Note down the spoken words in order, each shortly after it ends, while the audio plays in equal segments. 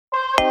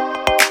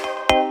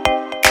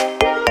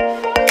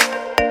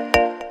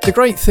The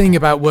great thing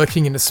about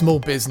working in a small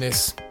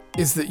business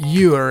is that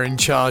you are in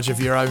charge of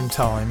your own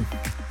time.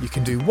 You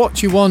can do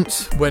what you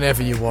want,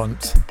 whenever you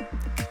want.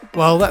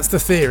 Well, that's the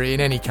theory in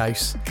any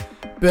case.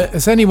 But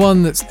as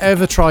anyone that's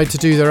ever tried to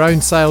do their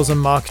own sales and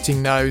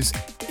marketing knows,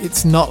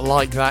 it's not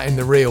like that in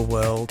the real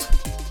world.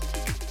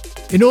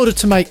 In order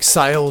to make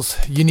sales,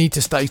 you need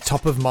to stay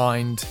top of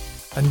mind.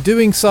 And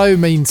doing so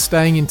means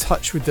staying in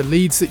touch with the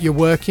leads that you're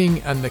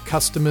working and the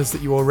customers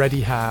that you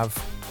already have.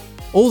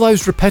 All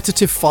those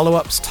repetitive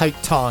follow-ups take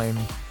time,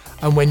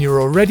 and when you're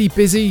already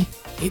busy,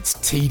 it's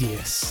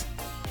tedious.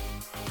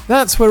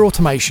 That's where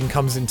automation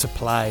comes into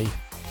play.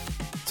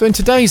 So in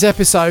today's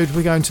episode,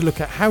 we're going to look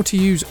at how to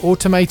use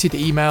automated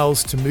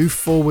emails to move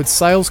forward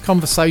sales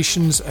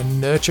conversations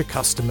and nurture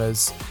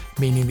customers,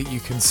 meaning that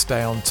you can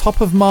stay on top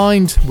of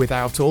mind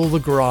without all the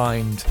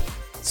grind.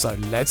 So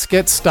let's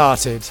get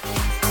started.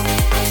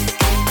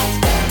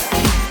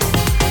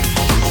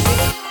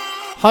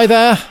 Hi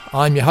there,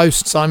 I'm your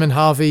host Simon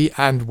Harvey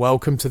and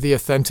welcome to the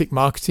Authentic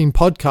Marketing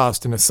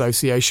Podcast in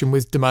association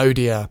with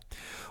Demodia,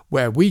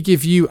 where we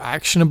give you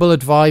actionable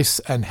advice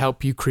and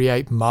help you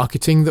create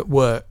marketing that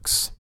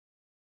works.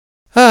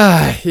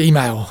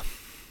 Email.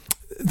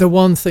 The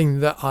one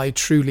thing that I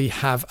truly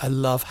have a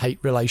love-hate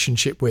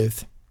relationship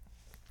with.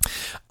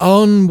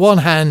 On one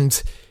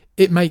hand,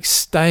 it makes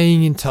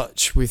staying in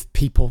touch with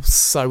people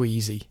so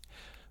easy.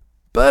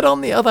 But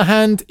on the other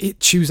hand, it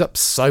chews up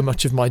so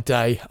much of my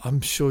day. I'm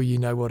sure you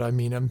know what I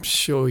mean. I'm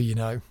sure you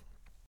know.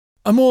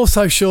 I'm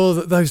also sure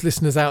that those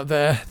listeners out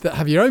there that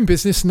have your own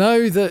business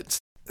know that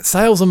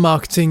sales and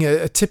marketing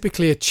are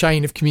typically a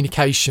chain of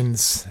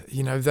communications.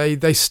 You know,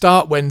 they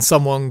start when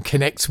someone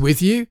connects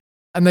with you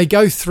and they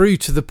go through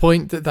to the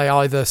point that they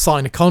either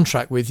sign a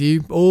contract with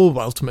you or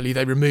ultimately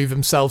they remove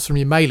themselves from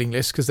your mailing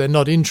list because they're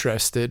not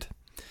interested.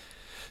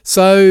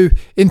 So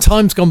in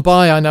times gone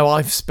by, I know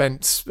I've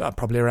spent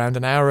probably around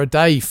an hour a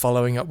day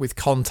following up with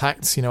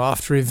contacts,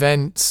 after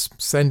events,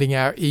 sending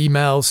out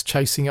emails,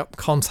 chasing up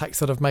contacts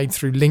that I've made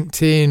through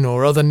LinkedIn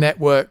or other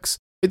networks.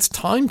 It's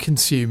time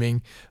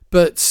consuming,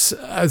 but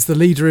as the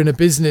leader in a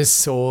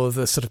business or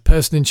the sort of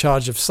person in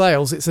charge of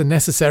sales, it's a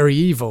necessary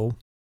evil.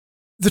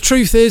 The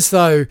truth is,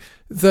 though,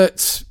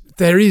 that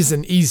there is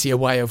an easier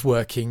way of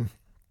working.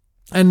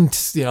 And,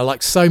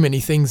 like so many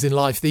things in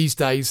life these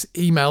days,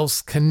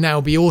 emails can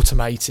now be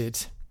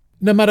automated.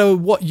 No matter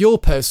what your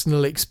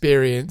personal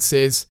experience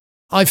is,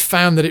 I've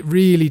found that it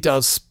really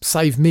does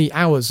save me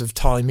hours of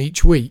time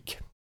each week.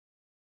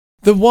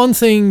 The one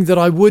thing that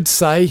I would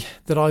say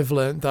that I've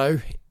learnt,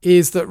 though,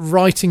 is that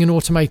writing an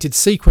automated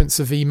sequence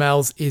of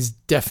emails is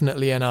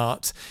definitely an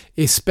art,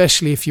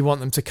 especially if you want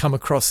them to come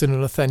across in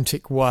an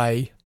authentic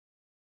way.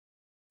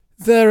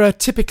 There are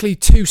typically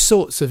two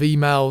sorts of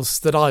emails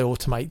that I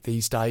automate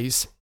these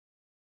days.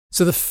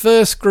 So the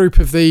first group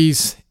of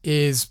these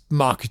is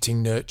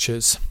marketing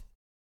nurtures.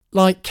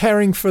 Like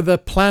caring for the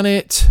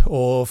planet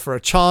or for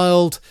a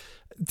child,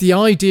 the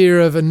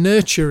idea of a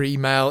nurture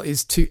email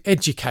is to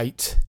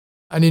educate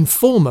and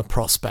inform a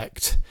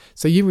prospect.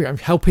 So you're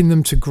helping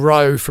them to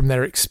grow from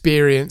their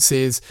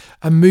experiences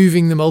and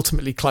moving them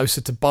ultimately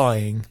closer to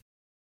buying.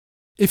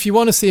 If you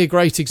want to see a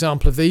great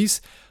example of these,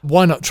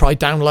 why not try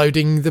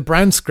downloading the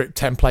brand script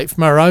template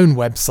from our own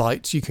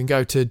website? You can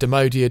go to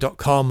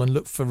demodia.com and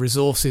look for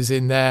resources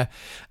in there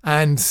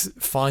and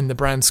find the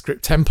brand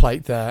script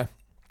template there.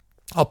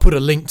 I'll put a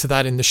link to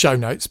that in the show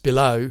notes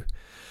below.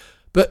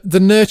 But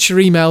the nurture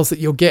emails that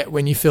you'll get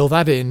when you fill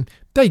that in,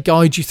 they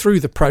guide you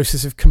through the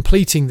process of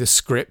completing the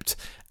script,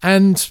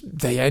 and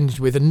they end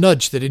with a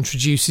nudge that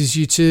introduces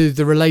you to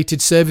the related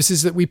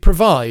services that we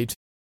provide.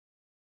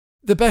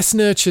 The best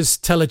nurtures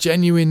tell a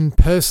genuine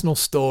personal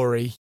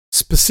story,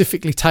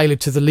 specifically tailored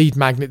to the lead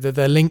magnet that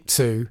they're linked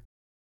to.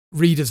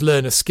 Readers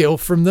learn a skill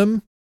from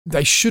them.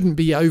 They shouldn't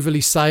be overly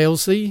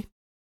salesy.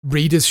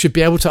 Readers should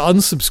be able to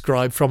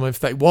unsubscribe from them if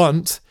they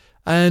want.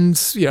 And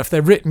if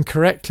they're written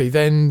correctly,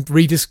 then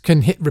readers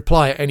can hit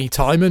reply at any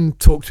time and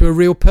talk to a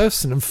real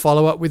person and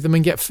follow up with them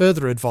and get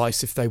further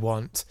advice if they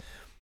want.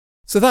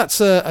 So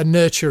that's a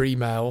nurture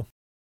email.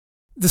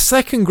 The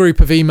second group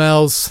of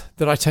emails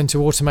that I tend to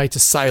automate are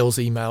sales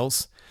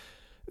emails.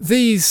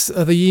 These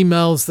are the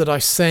emails that I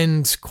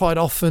send quite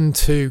often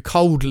to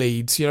cold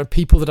leads,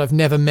 people that I've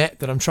never met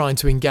that I'm trying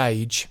to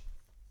engage.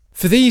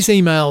 For these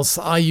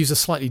emails, I use a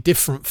slightly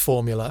different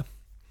formula,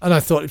 and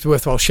I thought it'd be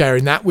worthwhile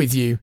sharing that with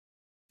you.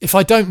 If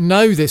I don't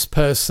know this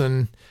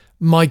person,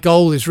 my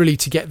goal is really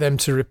to get them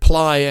to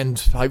reply and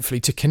hopefully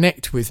to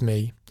connect with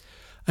me.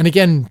 And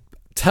again,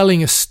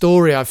 telling a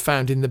story I've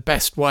found in the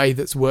best way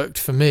that's worked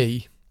for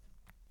me.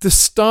 The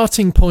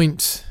starting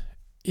point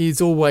is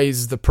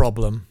always the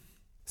problem.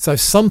 So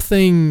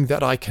something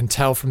that I can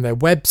tell from their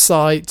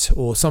website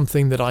or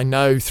something that I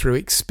know through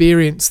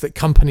experience that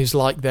companies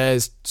like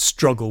theirs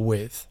struggle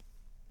with.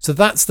 So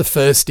that's the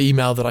first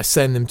email that I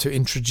send them to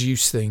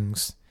introduce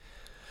things.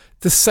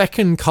 The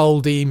second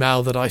cold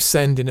email that I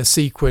send in a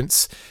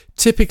sequence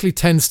typically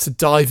tends to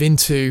dive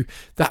into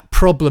that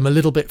problem a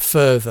little bit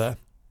further.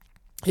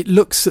 It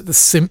looks at the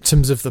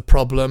symptoms of the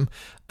problem,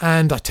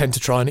 and I tend to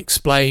try and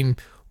explain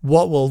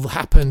what will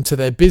happen to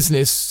their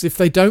business if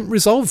they don't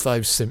resolve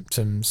those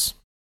symptoms.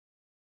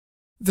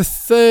 The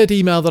third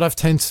email that I've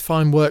tended to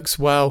find works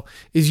well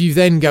is you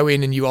then go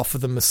in and you offer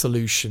them a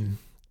solution.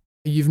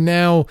 You've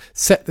now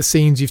set the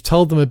scenes, you've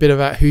told them a bit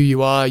about who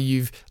you are,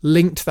 you've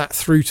linked that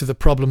through to the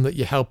problem that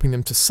you're helping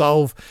them to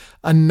solve,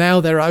 and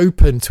now they're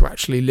open to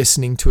actually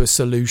listening to a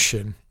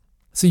solution.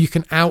 So you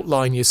can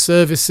outline your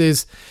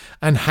services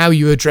and how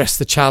you address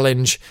the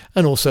challenge,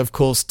 and also, of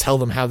course, tell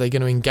them how they're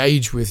going to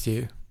engage with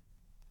you.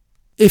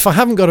 If I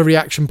haven't got a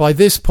reaction by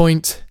this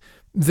point,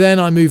 then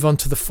I move on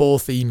to the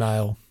fourth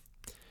email.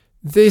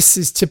 This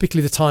is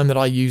typically the time that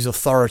I use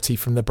authority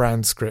from the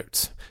brand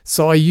script.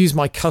 So I use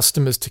my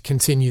customers to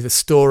continue the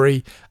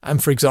story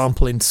and, for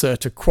example,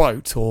 insert a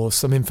quote or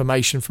some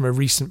information from a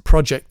recent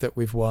project that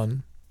we've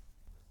won.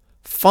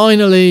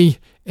 Finally,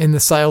 in the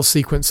sales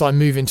sequence, I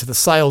move into the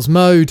sales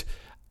mode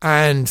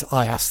and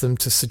I ask them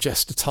to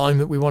suggest a time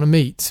that we want to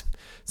meet.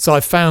 So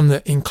I've found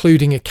that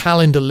including a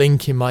calendar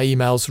link in my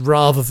emails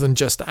rather than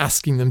just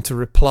asking them to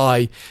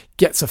reply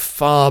gets a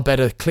far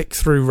better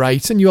click-through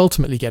rate, and you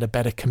ultimately get a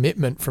better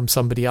commitment from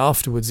somebody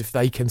afterwards if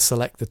they can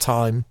select the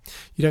time.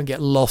 You don't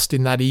get lost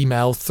in that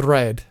email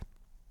thread.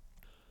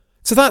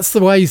 So that's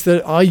the ways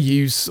that I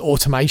use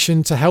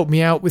automation to help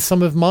me out with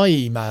some of my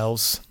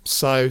emails.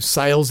 So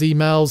sales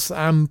emails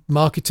and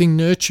marketing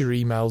nurture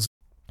emails.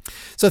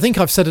 So I think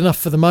I've said enough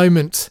for the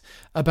moment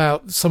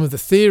about some of the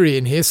theory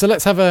in here. So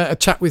let's have a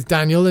chat with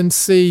Daniel and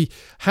see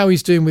how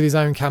he's doing with his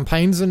own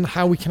campaigns and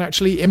how we can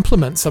actually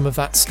implement some of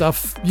that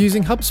stuff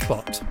using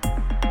HubSpot.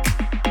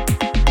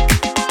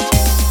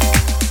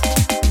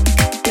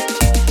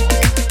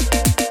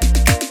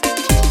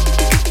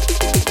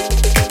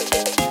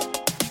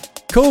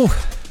 Cool.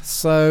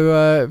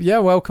 So,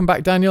 welcome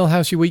back, Daniel.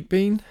 How's your week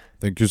been?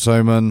 Thank you,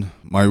 Simon.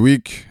 My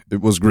week,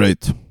 it was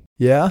great.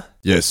 Yeah?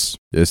 Yes.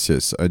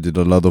 I did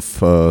a lot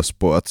of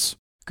sports.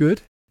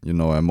 Good. You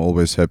know, I'm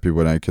always happy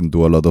when I can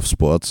do a lot of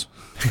sports.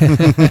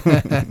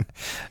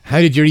 How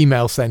did your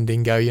email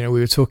sending go? You know, we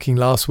were talking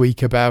last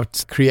week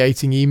about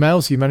creating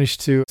emails. You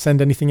managed to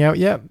send anything out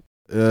yet?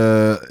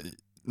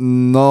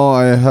 No,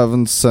 I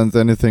haven't sent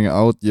anything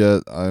out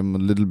yet. I'm a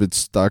little bit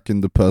stuck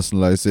in the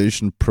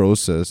personalization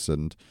process,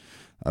 and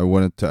I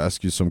wanted to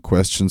ask you some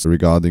questions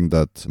regarding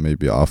that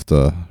maybe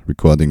after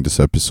recording this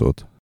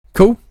episode.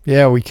 Cool.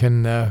 Yeah, we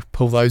can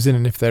pull those in,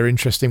 and if they're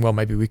interesting, well,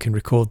 maybe we can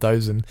record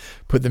those and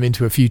put them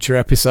into a future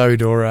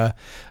episode or a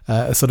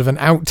sort of an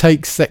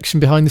outtakes section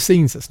behind the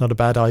scenes. That's not a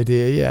bad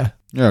idea, yeah.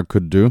 Yeah,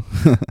 could do.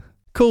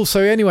 Cool.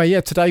 So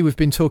anyway, today we've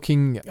been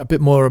talking a bit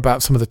more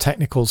about some of the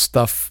technical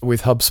stuff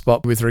with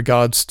HubSpot with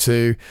regards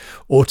to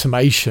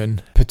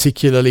automation,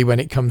 particularly when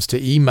it comes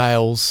to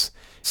emails.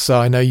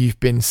 So I know you've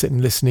been sitting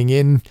listening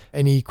in.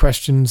 Any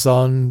questions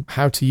on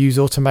how to use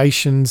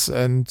automations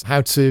and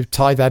how to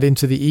tie that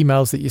into the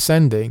emails that you're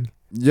sending?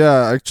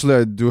 Yeah, actually,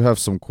 I do have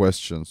some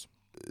questions.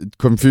 It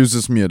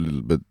confuses me a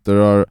little bit.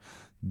 There are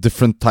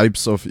different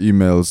types of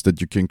emails that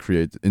you can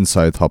create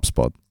inside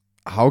HubSpot.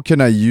 How can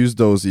I use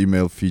those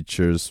email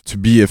features to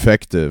be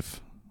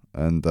effective?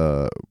 And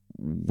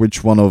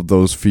which one of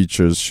those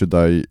features should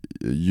I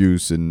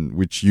use in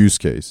which use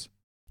case?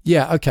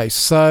 Yeah, okay.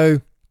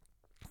 So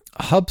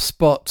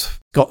HubSpot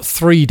got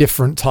 3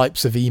 different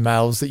types of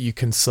emails that you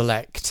can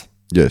select.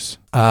 Yes.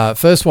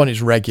 First one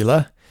is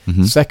regular.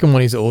 Mm-hmm. Second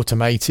one is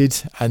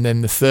automated. And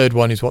then the third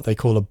one is what they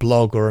call a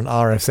blog or an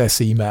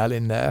RSS email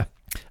in there.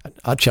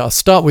 Actually, I'll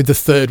start with the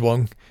third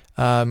one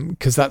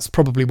because that's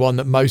probably one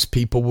that most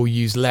people will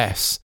use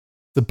less.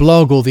 The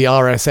blog or the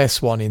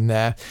RSS one in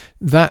there,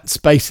 that's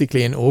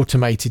basically an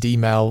automated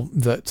email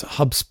that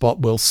HubSpot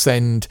will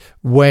send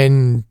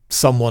when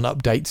someone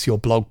updates your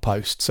blog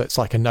post. So it's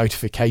like a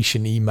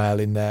notification email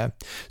in there.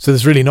 So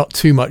there's really not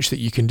too much that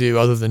you can do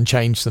other than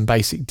change some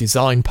basic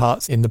design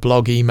parts in the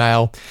blog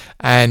email.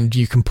 And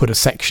you can put a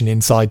section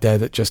inside there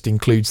that just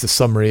includes the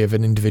summary of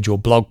an individual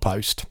blog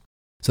post.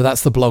 So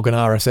that's the blog and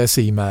RSS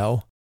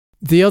email.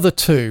 The other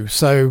two,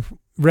 so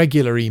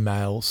regular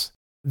emails,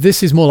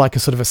 this is more like a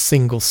sort of a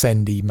single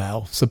send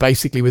email. So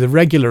basically with a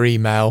regular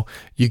email,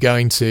 you're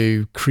going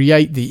to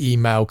create the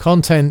email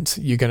content,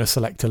 you're going to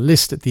select a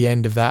list at the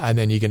end of that, and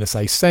then you're going to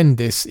say send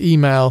this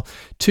email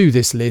to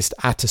this list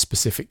at a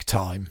specific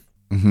time.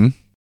 Mm-hmm.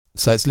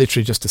 So it's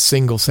literally just a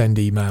single send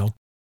email.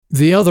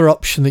 The other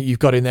option that you've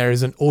got in there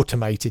is an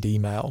automated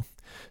email.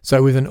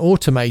 So with an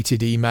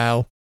automated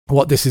email,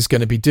 what this is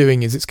going to be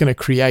doing is it's going to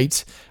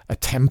create a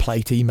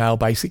template email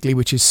basically,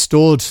 which is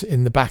stored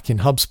in the back in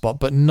HubSpot,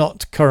 but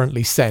not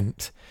currently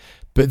sent.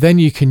 But then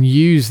you can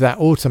use that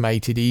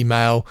automated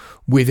email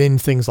within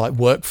things like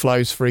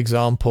workflows, for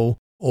example,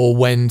 or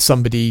when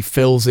somebody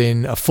fills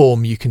in a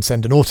form, you can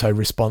send an auto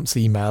response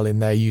email in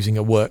there using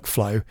a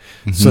workflow.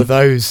 Mm-hmm. So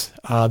those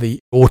are the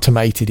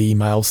automated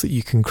emails that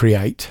you can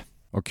create.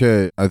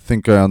 Okay, I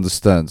think I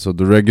understand. So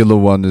the regular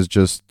one is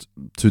just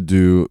to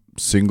do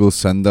single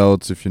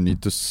send-outs if you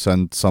need to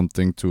send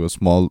something to a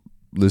small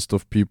list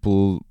of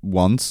people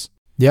once.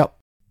 Yep.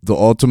 The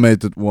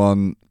automated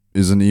one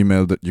is an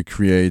email that you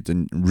create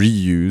and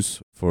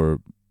reuse for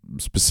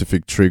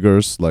specific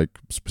triggers, like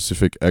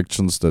specific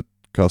actions that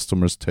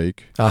customers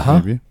take. Uh-huh.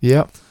 Maybe.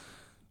 Yeah.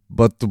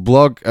 But the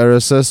blog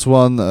RSS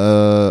one,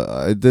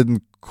 I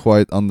didn't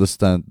quite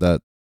understand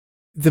that.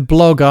 The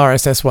blog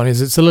RSS one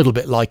it's a little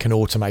bit like an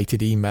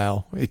automated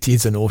email. It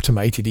is an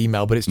automated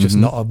email, but it's just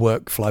not a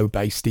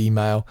workflow-based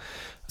email.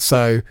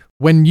 So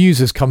when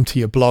users come to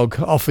your blog,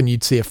 often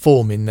you'd see a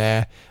form in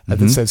there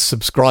that says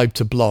subscribe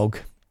to blog.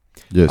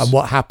 Yes. And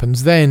what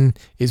happens then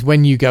is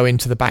when you go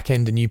into the back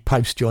end and you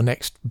post your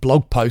next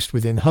blog post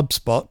within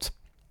HubSpot,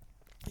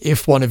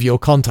 if one of your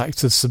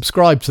contacts has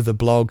subscribed to the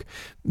blog,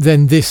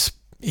 then this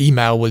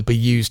email will be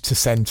used to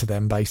send to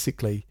them,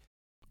 basically.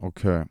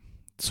 Okay.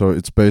 So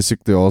it's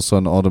basically also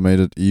an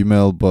automated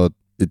email, but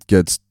it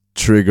gets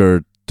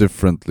triggered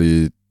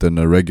differently than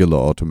a regular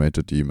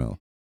automated email.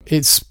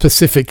 It's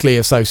specifically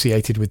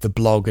associated with the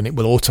blog, and it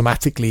will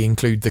automatically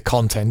include the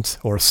content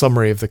or a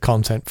summary of the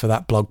content for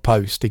that blog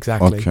post.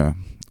 Exactly. Okay.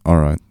 All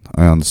right.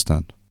 I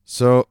understand.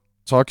 So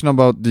talking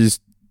about these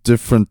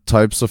different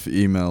types of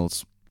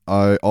emails,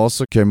 I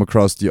also came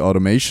across the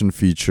automation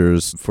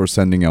features for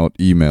sending out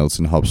emails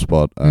in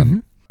HubSpot.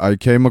 And I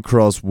came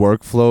across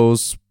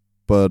workflows,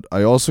 but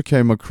I also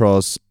came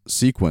across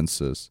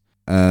sequences.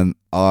 And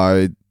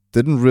I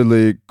didn't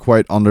really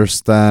quite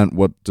understand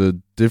what the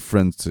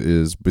difference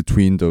is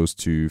between those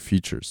two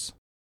features.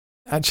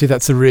 Actually,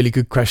 that's a really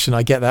good question.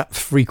 I get that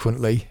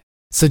frequently.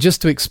 So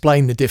just to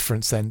explain the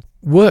difference then,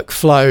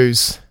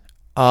 workflows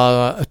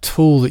are a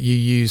tool that you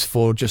use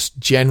for just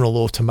general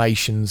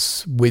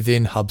automations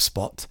within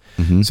HubSpot.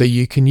 So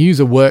you can use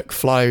a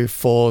workflow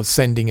for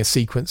sending a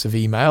sequence of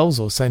emails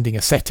or sending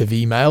a set of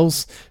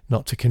emails,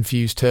 not to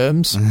confuse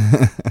terms.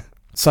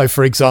 So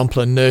for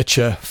example, a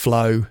nurture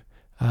flow,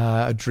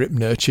 a drip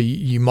nurture,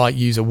 you might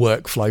use a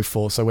workflow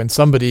for. So when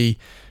somebody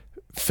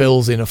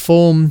fills in a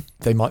form,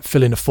 they might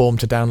fill in a form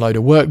to download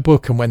a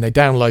workbook, and when they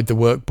download the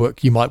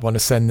workbook, you might want to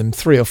send them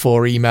 3 or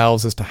 4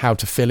 emails as to how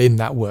to fill in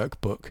that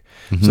workbook.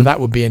 So that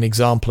would be an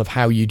example of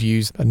how you'd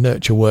use a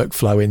nurture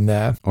workflow in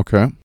there.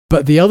 Okay.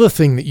 But the other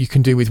thing that you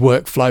can do with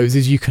workflows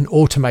is you can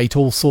automate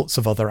all sorts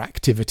of other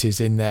activities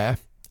in there,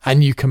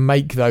 and you can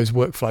make those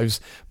workflows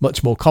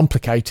much more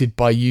complicated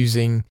by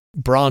using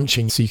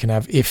branching. So you can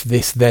have if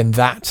this then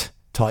that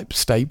type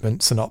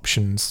statements and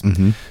options.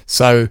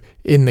 So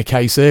in the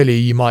case earlier,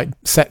 you might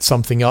set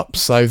something up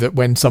so that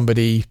when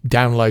somebody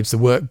downloads the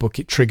workbook,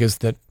 it triggers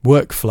the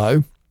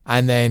workflow.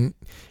 And then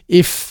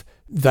if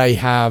they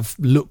have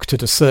looked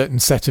at a certain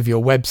set of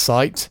your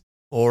website,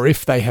 or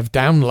if they have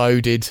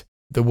downloaded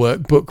the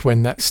workbook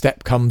when that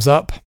step comes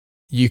up,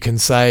 you can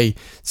say,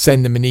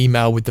 send them an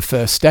email with the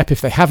first step. If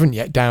they haven't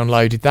yet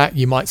downloaded that,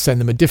 you might send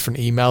them a different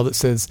email that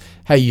says,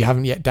 hey, you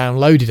haven't yet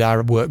downloaded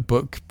our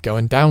workbook. Go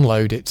and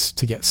download it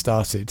to get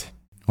started.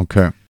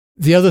 Okay.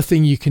 The other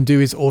thing you can do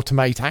is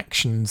automate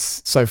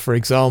actions. So for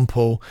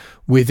example,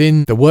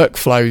 within the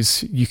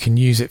workflows, you can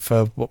use it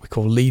for what we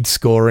call lead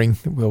scoring,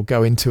 that we'll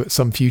go into at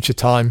some future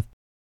time.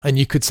 And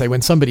you could say,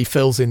 when somebody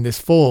fills in this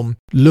form,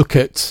 look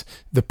at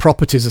the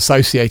properties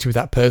associated with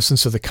that person.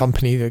 So the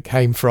company that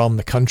came from,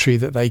 the country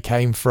that they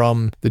came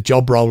from, the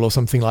job role or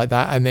something like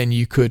that. And then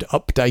you could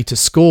update a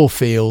score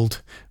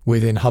field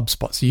within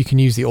HubSpot. So you can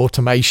use the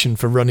automation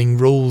for running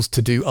rules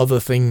to do other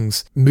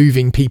things,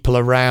 moving people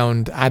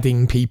around,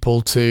 adding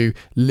people to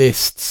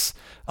lists,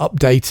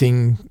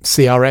 updating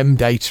CRM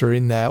data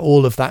in there.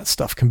 All of that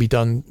stuff can be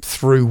done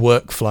through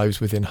workflows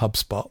within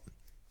HubSpot.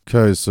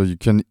 Okay, so you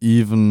can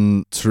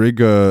even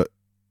trigger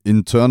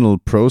internal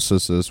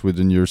processes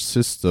within your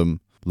system,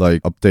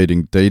 like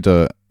updating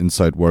data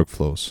inside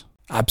workflows.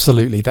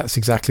 Absolutely, that's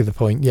exactly the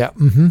point. Yeah.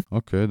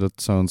 Okay, that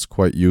sounds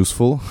quite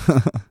useful.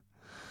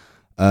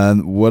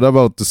 And what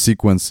about the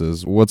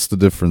sequences? What's the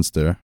difference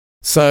there?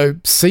 So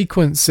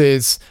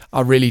sequences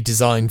are really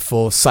designed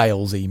for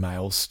sales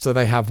emails. So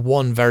they have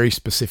one very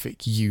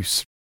specific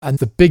use. And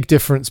the big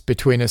difference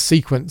between a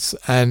sequence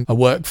and a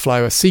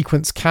workflow, a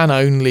sequence can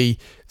only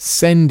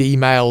send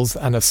emails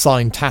and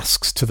assign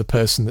tasks to the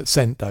person that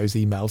sent those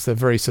emails. They're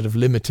very sort of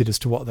limited as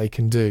to what they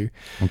can do.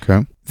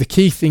 Okay. The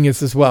key thing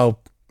is as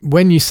well,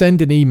 when you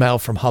send an email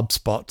from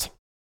HubSpot,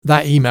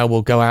 that email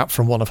will go out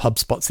from one of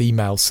HubSpot's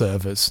email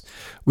servers,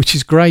 which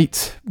is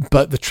great.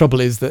 But the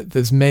trouble is that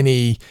there's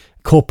many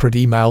corporate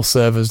email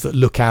servers that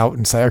look out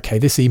and say, okay,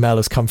 this email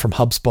has come from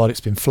HubSpot.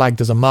 It's been flagged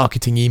as a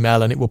marketing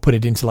email, and it will put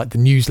it into like the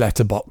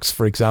newsletter box,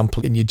 for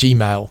example, in your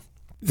Gmail.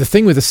 The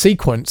thing with a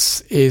sequence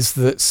is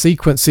that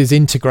sequences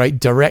integrate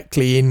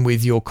directly in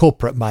with your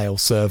corporate mail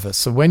server.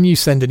 So when you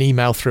send an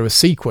email through a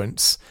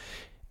sequence,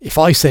 if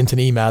I sent an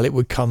email, it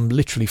would come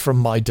literally from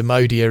my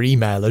Demodia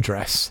email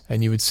address,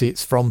 and you would see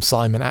it's from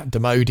Simon at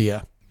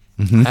Demodia.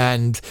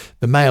 And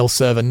the mail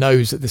server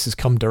knows that this has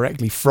come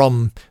directly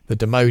from the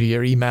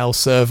Demodia email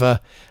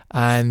server.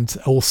 And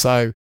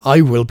also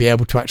I will be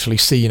able to actually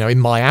see, in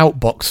my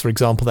outbox, for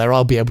example, there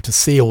I'll be able to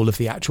see all of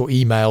the actual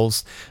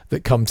emails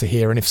that come to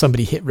here. And if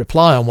somebody hit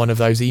reply on one of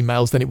those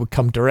emails, then it would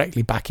come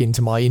directly back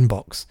into my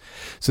inbox.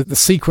 So the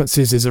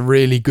sequences is a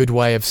really good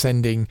way of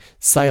sending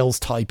sales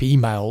type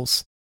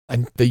emails.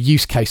 And the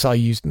use case I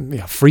use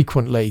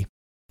frequently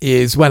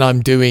is when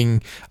I'm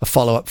doing a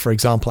follow-up, for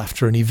example,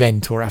 after an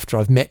event or after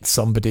I've met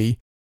somebody,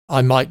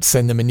 I might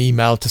send them an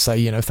email to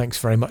say, thanks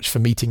very much for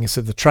meeting us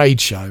at the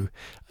trade show.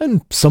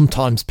 And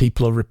sometimes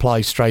people will reply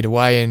straight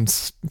away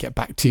and get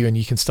back to you and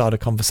you can start a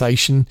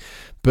conversation.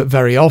 But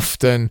very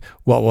often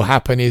what will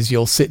happen is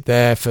you'll sit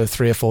there for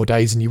 3 or 4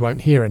 days and you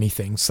won't hear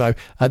anything. So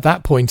at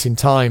that point in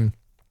time,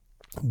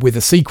 with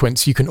a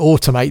sequence, you can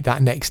automate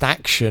that next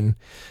action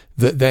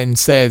that then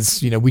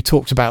says, we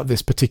talked about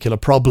this particular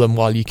problem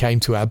while you came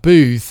to our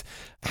booth.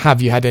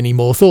 Have you had any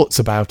more thoughts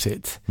about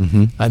it?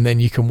 Mm-hmm. And then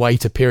you can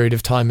wait a period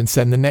of time and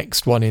send the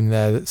next one in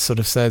there that sort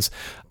of says,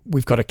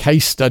 we've got a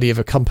case study of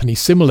a company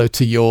similar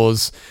to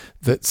yours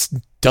that's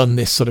done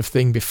this sort of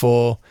thing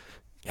before.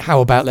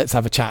 How about let's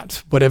have a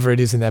chat, whatever it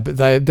is in there. But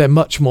they're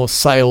much more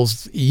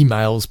sales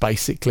emails,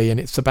 basically, and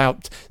it's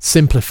about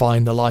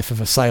simplifying the life of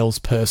a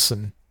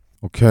salesperson.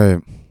 Okay,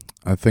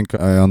 I think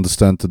I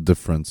understand the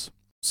difference.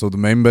 So the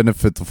main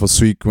benefit of a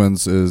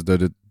sequence is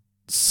that it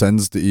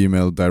sends the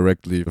email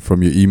directly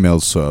from your email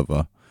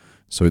server.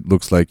 So it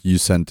looks like you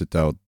sent it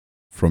out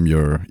from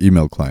your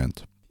email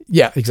client.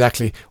 Yeah,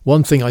 exactly.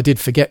 One thing I did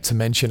forget to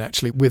mention,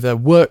 actually, with a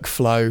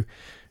workflow,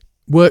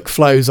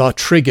 workflows are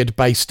triggered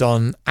based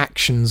on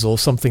actions or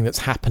something that's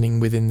happening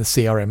within the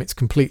CRM. It's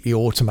completely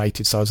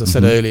automated. So as I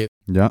said earlier,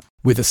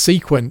 with a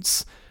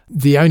sequence,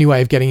 the only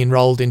way of getting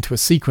enrolled into a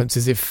sequence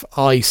is if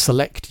I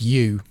select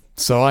you.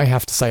 So I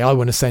have to say, I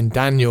want to send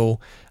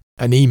Daniel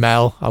an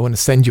email. I want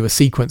to send you a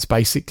sequence,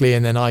 basically.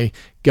 And then I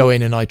go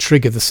in and I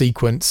trigger the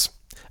sequence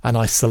and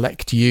I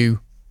select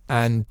you.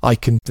 And I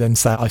can then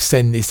say, I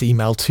send this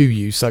email to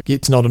you. So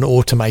it's not an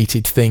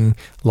automated thing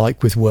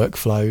like with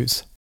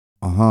workflows.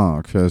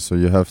 Okay. So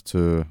you have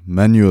to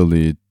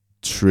manually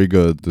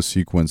trigger the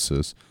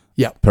sequences.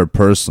 Yeah. Per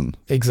person.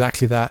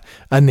 Exactly that.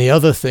 And the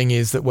other thing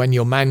is that when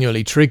you're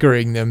manually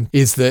triggering them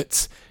is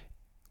that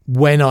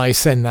when I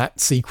send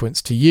that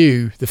sequence to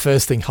you, the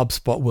first thing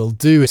HubSpot will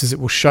do is it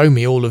will show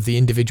me all of the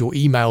individual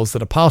emails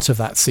that are part of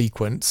that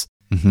sequence.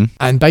 Mm-hmm.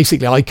 And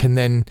basically I can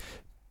then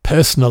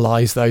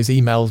personalize those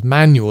emails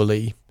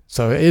manually.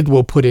 So it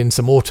will put in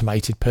some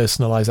automated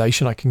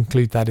personalization. I can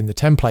include that in the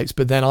templates,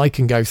 but then I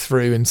can go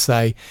through and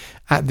say,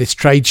 at this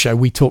trade show,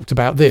 we talked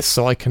about this.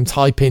 So I can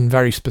type in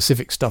very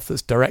specific stuff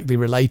that's directly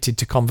related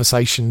to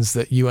conversations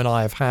that you and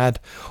I have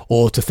had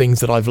or to things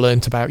that I've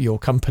learned about your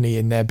company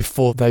in there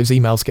before those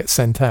emails get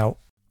sent out.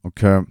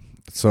 Okay.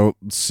 So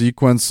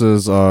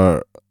sequences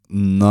are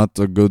not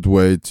a good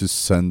way to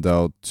send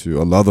out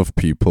to a lot of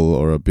people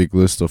or a big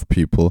list of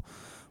people.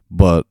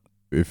 But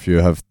if you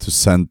have to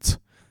send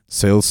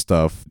sales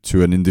stuff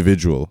to an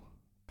individual.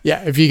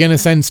 Yeah, if you're going to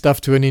send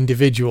stuff to an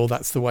individual,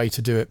 that's the way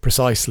to do it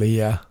precisely,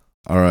 yeah.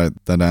 All right,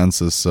 that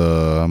answers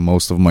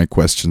most of my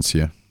questions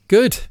here.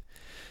 Good.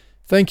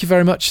 Thank you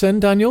very much then,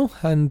 Daniel,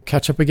 and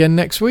catch up again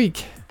next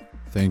week.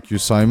 Thank you,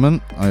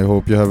 Simon. I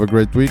hope you have a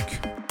great week.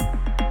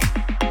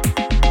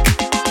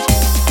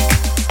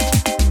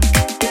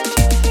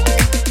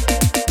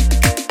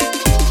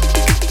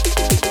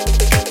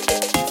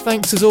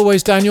 Thanks as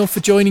always, Daniel,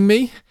 for joining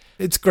me.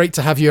 It's great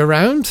to have you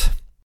around.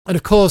 And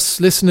of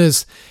course,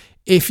 listeners,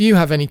 if you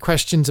have any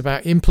questions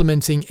about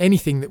implementing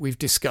anything that we've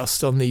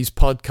discussed on these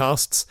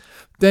podcasts,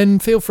 then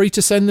feel free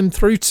to send them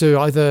through to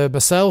either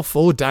myself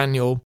or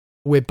Daniel.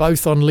 We're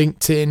both on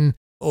LinkedIn,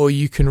 or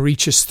you can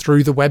reach us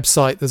through the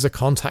website. There's a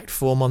contact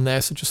form on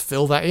there, so just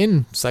fill that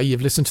in. Say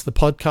you've listened to the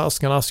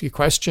podcast, can ask you a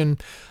question,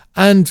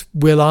 and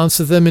we'll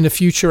answer them in a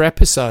future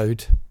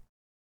episode.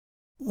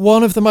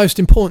 One of the most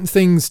important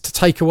things to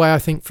take away, I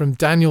think, from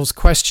Daniel's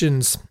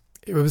questions,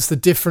 it was the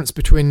difference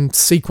between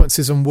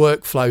sequences and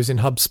workflows in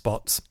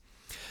HubSpot.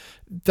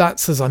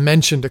 That's, as I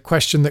mentioned, a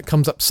question that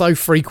comes up so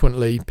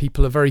frequently.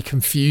 People are very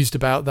confused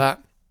about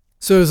that.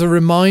 So as a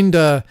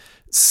reminder,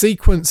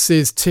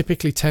 sequences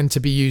typically tend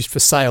to be used for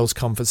sales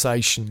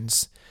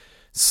conversations.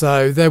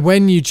 So they're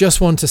when you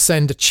just want to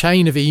send a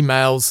chain of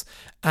emails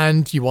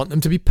and you want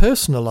them to be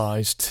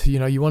personalized.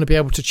 You want to be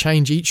able to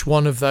change each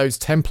one of those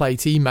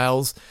template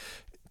emails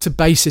to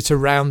base it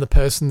around the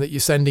person that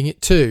you're sending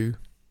it to.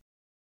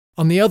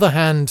 On the other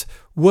hand,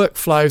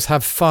 workflows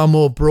have far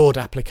more broad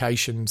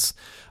applications.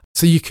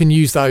 So you can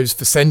use those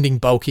for sending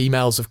bulk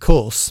emails, of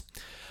course.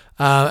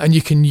 And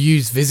you can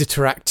use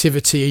visitor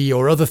activity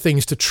or other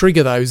things to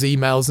trigger those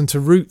emails and to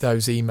route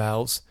those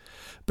emails.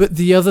 But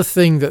the other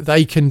thing that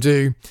they can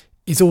do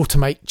is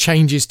automate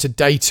changes to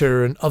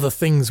data and other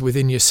things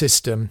within your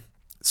system.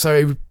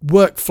 So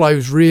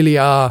workflows really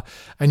are,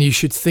 and you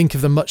should think of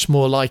them much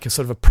more like a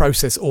sort of a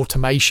process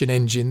automation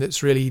engine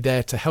that's really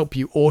there to help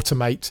you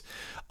automate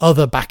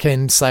other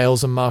back-end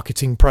sales and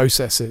marketing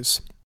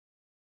processes.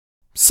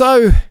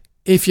 So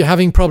if you're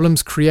having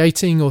problems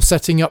creating or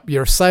setting up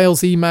your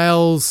sales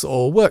emails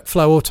or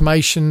workflow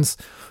automations,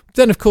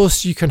 then of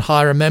course you can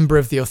hire a member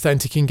of the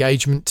Authentic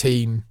Engagement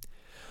team.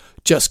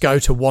 Just go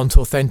to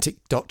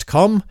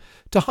wantauthentic.com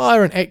to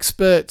hire an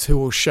expert who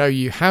will show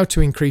you how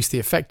to increase the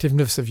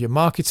effectiveness of your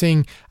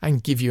marketing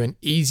and give you an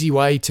easy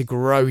way to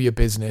grow your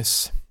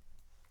business.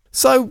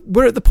 So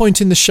we're at the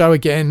point in the show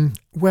again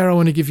where I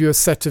want to give you a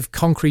set of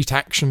concrete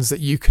actions that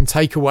you can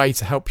take away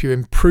to help you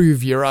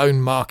improve your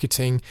own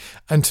marketing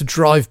and to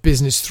drive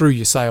business through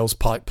your sales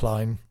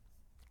pipeline.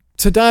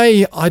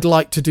 Today, I'd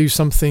like to do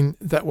something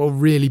that will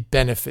really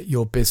benefit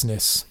your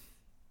business.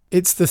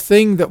 It's the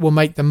thing that will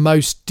make the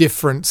most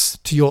difference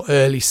to your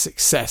early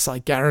success, I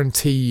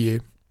guarantee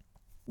you.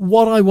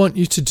 What I want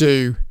you to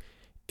do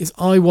is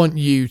I want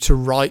you to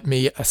write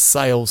me a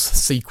sales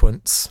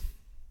sequence.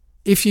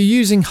 If you're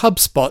using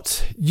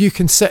HubSpot, you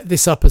can set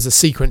this up as a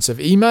sequence of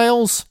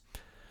emails.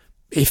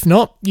 If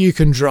not, you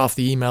can draft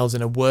the emails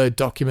in a Word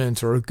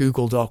document or a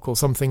Google Doc or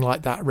something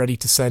like that ready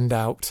to send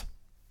out.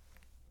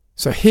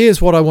 So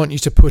here's what I want you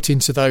to put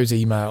into those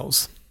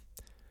emails.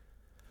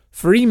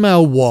 For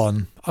email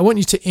 1, I want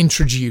you to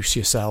introduce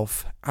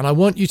yourself and I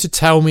want you to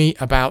tell me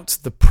about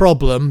the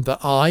problem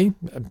that I'm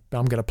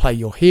going to play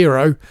your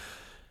hero,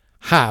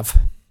 have.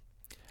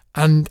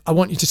 And I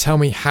want you to tell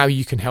me how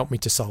you can help me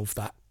to solve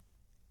that.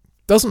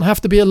 Doesn't have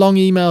to be a long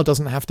email,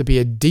 doesn't have to be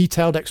a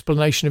detailed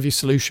explanation of your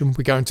solution.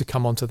 We're going to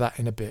come onto that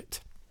in a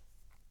bit.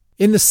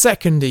 In the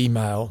second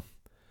email,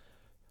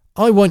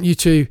 I want you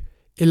to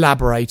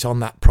elaborate on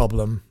that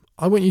problem.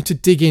 I want you to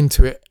dig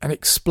into it and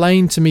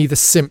explain to me the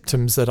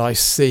symptoms that I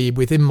see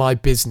within my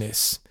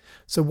business.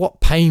 So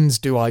what pains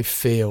do I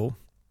feel?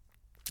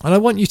 And I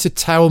want you to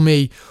tell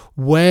me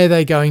where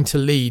they're going to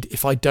lead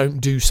if I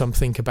don't do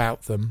something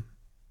about them.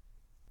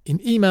 In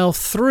email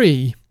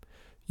 3,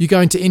 you're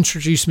going to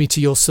introduce me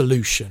to your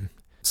solution.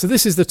 So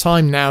this is the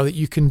time now that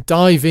you can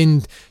dive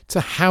into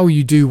how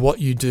you do what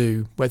you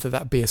do, whether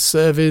that be a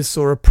service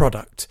or a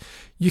product.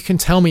 You can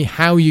tell me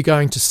how you're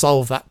going to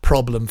solve that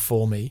problem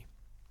for me.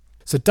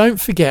 So don't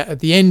forget, at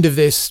the end of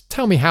this,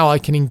 tell me how I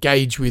can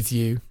engage with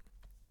you.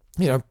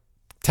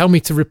 Tell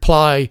me to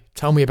reply,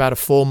 tell me about a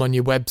form on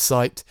your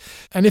website.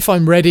 And if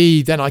I'm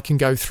ready, then I can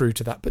go through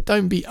to that. But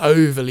don't be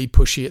overly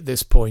pushy at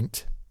this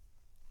point.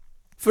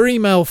 For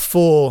email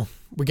 4,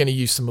 we're going to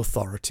use some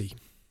authority.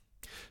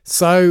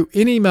 So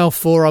in email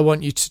 4, I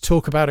want you to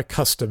talk about a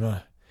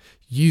customer.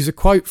 Use a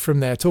quote from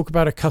there. Talk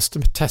about a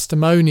customer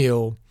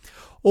testimonial.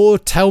 Or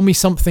tell me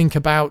something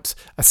about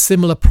a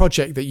similar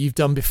project that you've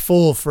done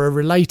before for a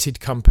related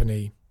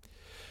company.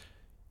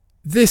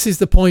 This is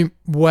the point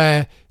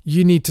where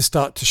you need to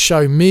start to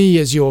show me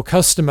as your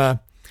customer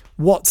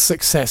what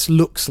success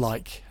looks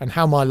like and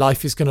how my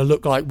life is going to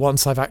look like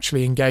once I've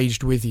actually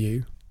engaged with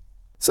you.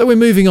 So we're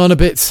moving on a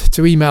bit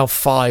to email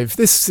 5.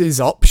 This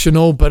is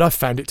optional, but I've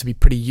found it to be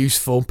pretty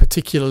useful,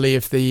 particularly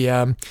if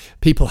the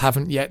people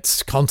haven't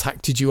yet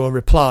contacted you or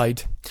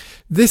replied.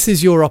 This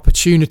is your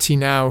opportunity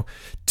now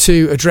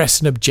to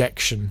address an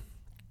objection.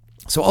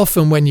 So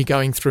often when you're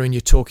going through and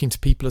you're talking to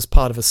people as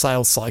part of a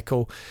sales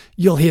cycle,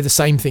 you'll hear the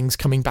same things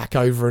coming back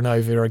over and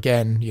over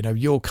again.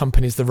 Your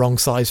company's the wrong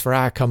size for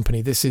our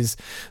company. This is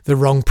the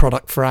wrong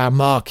product for our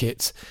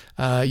market.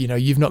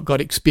 You've not got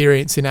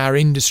experience in our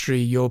industry.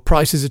 Your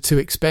prices are too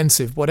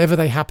expensive, whatever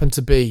they happen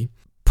to be.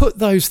 Put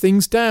those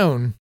things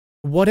down.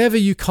 Whatever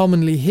you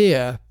commonly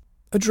hear,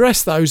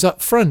 address those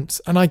up front.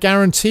 And I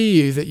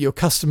guarantee you that your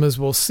customers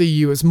will see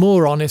you as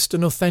more honest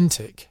and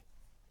authentic.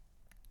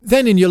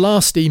 Then in your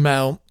last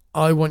email,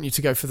 I want you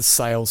to go for the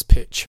sales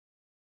pitch.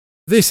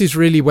 This is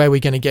really where we're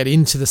going to get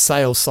into the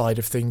sales side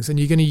of things, and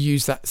you're going to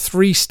use that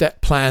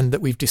 3-step plan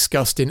that we've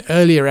discussed in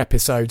earlier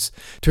episodes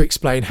to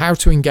explain how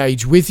to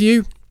engage with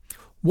you,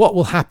 what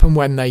will happen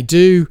when they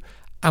do,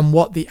 and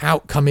what the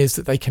outcome is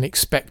that they can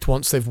expect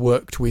once they've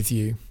worked with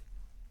you.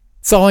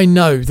 So I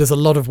know there's a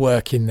lot of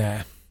work in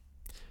there.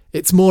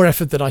 It's more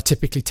effort than I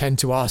typically tend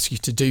to ask you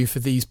to do for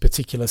these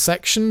particular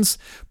sections,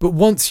 but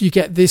once you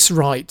get this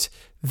right,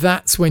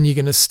 that's when you're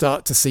going to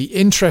start to see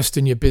interest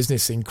in your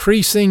business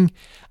increasing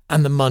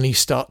and the money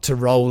start to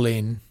roll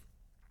in.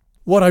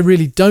 What I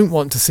really don't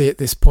want to see at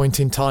this point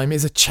in time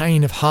is a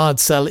chain of hard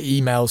sell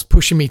emails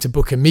pushing me to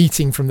book a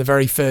meeting from the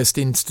very first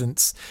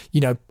instance.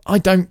 I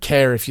don't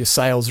care if your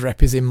sales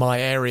rep is in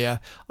my area.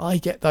 I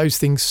get those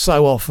things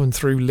so often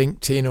through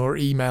LinkedIn or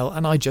email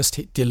and I just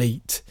hit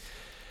delete.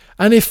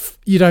 And if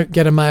you don't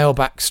get a mail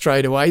back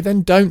straight away,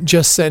 then don't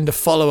just send a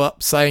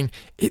follow-up saying,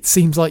 it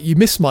seems like you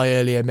missed my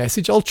earlier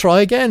message, I'll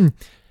try again.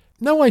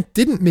 No, I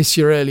didn't miss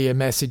your earlier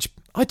message.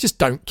 I just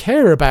don't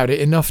care about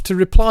it enough to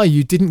reply.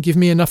 You didn't give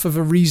me enough of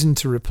a reason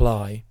to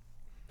reply.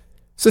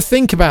 So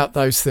think about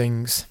those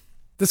things.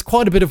 There's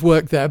quite a bit of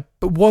work there,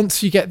 but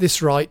once you get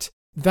this right,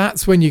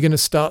 that's when you're going to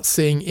start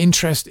seeing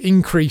interest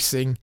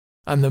increasing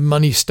and the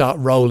money start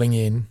rolling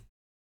in.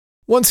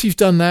 Once you've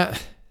done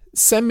that,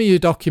 send me your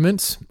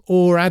documents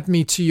or add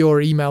me to your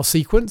email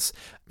sequence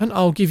and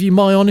I'll give you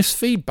my honest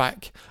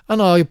feedback,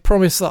 and I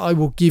promise that I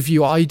will give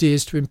you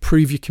ideas to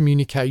improve your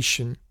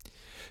communication.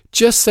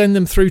 Just send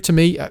them through to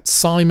me at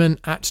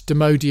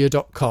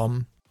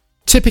simon@demodia.com.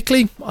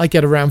 Typically, I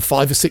get around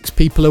 5 or 6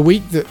 people a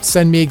week that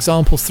send me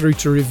examples through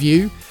to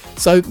review.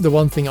 So the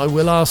one thing I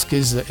will ask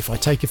is that if I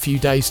take a few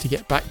days to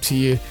get back to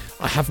you,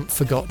 I haven't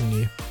forgotten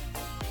you.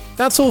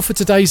 That's all for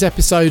today's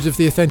episode of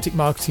the Authentic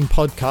Marketing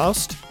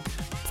Podcast.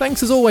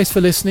 Thanks as always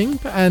for listening,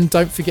 and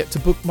don't forget to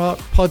bookmark,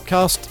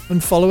 podcast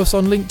and follow us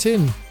on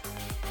LinkedIn.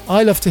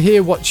 I love to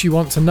hear what you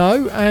want to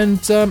know and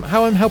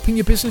how I'm helping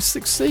your business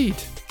succeed.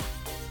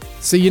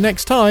 See you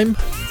next time.